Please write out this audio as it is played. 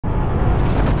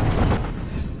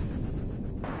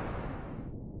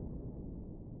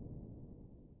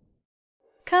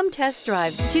Come test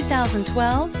drive the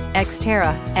 2012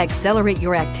 Xterra. Accelerate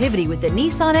your activity with the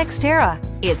Nissan Xterra.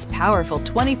 Its powerful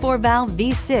 24-valve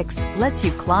V6 lets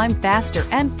you climb faster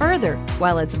and further,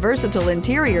 while its versatile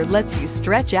interior lets you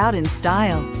stretch out in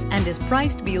style and is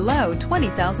priced below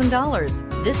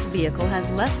 $20,000. This vehicle has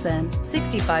less than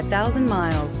 65,000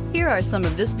 miles. Here are some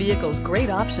of this vehicle's great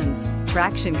options: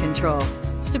 traction control,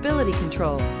 stability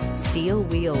control, steel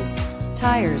wheels,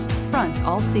 tires front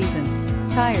all season,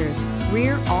 tires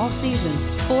rear all season,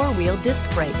 four-wheel disc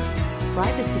brakes,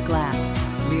 privacy glass,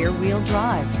 rear wheel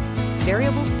drive,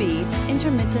 variable speed,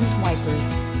 intermittent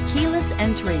wipers, keyless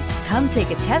entry. Come take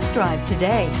a test drive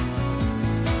today.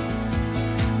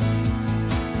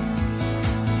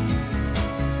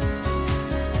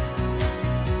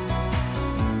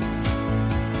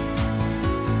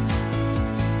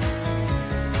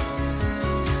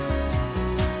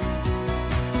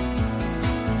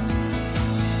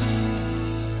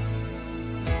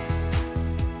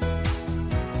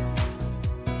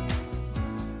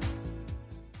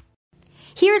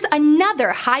 Here's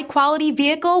another high-quality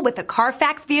vehicle with a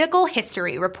Carfax Vehicle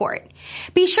History Report.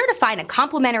 Be sure to find a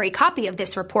complimentary copy of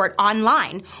this report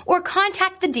online or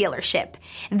contact the dealership.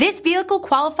 This vehicle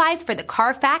qualifies for the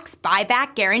Carfax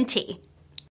Buyback Guarantee.